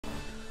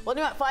Well,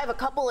 new at 5, a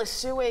couple is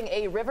suing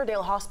a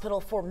Riverdale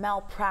hospital for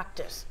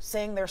malpractice,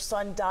 saying their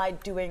son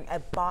died doing a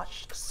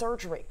botched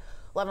surgery.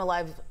 11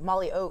 Alive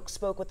Molly Oaks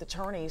spoke with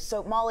attorneys.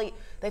 So, Molly,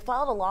 they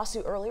filed a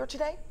lawsuit earlier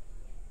today?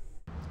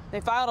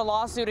 They filed a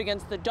lawsuit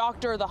against the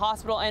doctor, the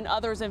hospital, and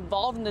others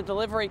involved in the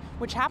delivery,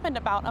 which happened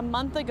about a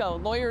month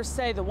ago. Lawyers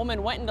say the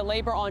woman went into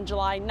labor on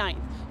July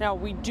 9th. Now,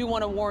 we do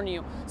want to warn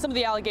you, some of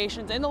the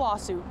allegations in the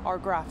lawsuit are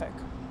graphic.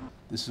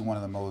 This is one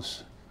of the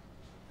most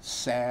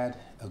sad,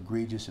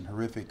 egregious, and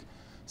horrific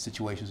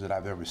situations that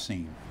I've ever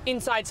seen.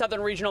 Inside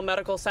Southern Regional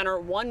Medical Center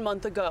 1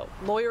 month ago,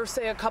 lawyers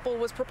say a couple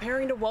was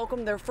preparing to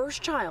welcome their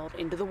first child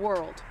into the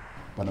world.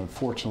 But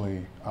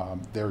unfortunately,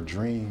 their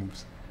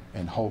dreams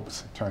and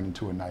hopes turned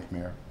into a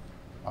nightmare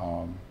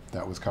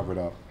that was covered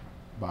up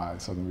by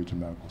Southern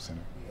Regional Medical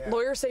Center.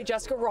 Lawyers say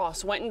Jessica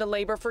Ross went into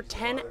labor for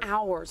 10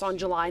 hours on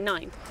July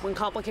 9th. When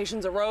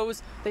complications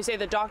arose, they say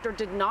the doctor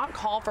did not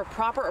call for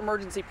proper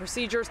emergency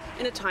procedures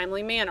in a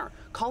timely manner,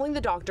 calling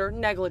the doctor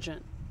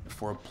negligent.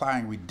 For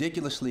applying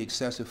ridiculously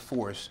excessive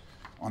force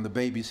on the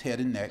baby's head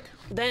and neck.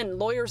 Then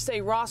lawyers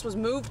say Ross was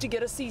moved to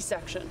get a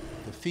C-section.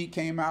 The feet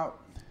came out,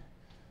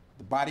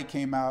 the body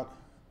came out,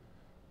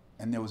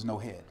 and there was no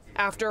head.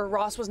 After,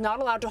 Ross was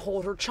not allowed to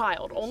hold her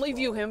child, only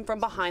view him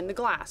from behind the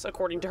glass,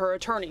 according to her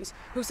attorneys,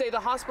 who say the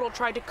hospital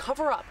tried to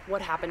cover up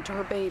what happened to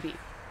her baby.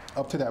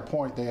 Up to that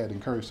point, they had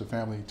encouraged the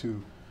family to,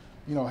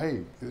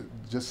 hey,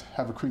 just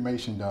have a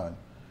cremation done.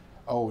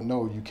 Oh,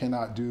 no, you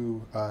cannot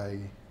do a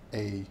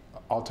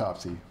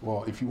autopsy.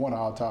 Well, if you want an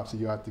autopsy,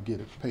 you have to get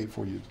it paid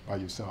for you by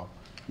yourself.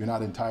 You're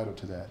not entitled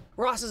to that.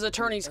 Ross's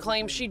attorneys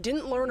claim she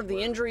didn't learn of the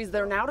injuries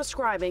they're now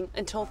describing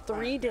until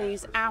 3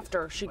 days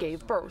after she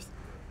gave birth.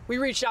 We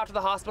reached out to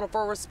the hospital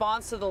for a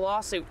response to the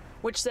lawsuit,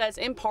 which says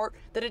in part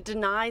that it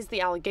denies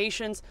the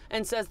allegations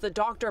and says the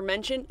doctor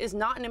mentioned is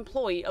not an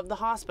employee of the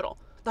hospital.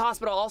 The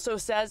hospital also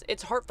says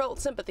its heartfelt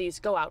sympathies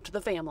go out to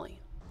the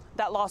family.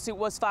 That lawsuit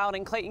was filed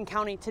in Clayton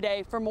County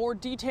today. For more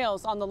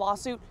details on the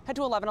lawsuit, head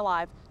to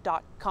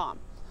 11alive.com.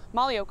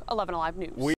 Molly Oak, 11 Alive News.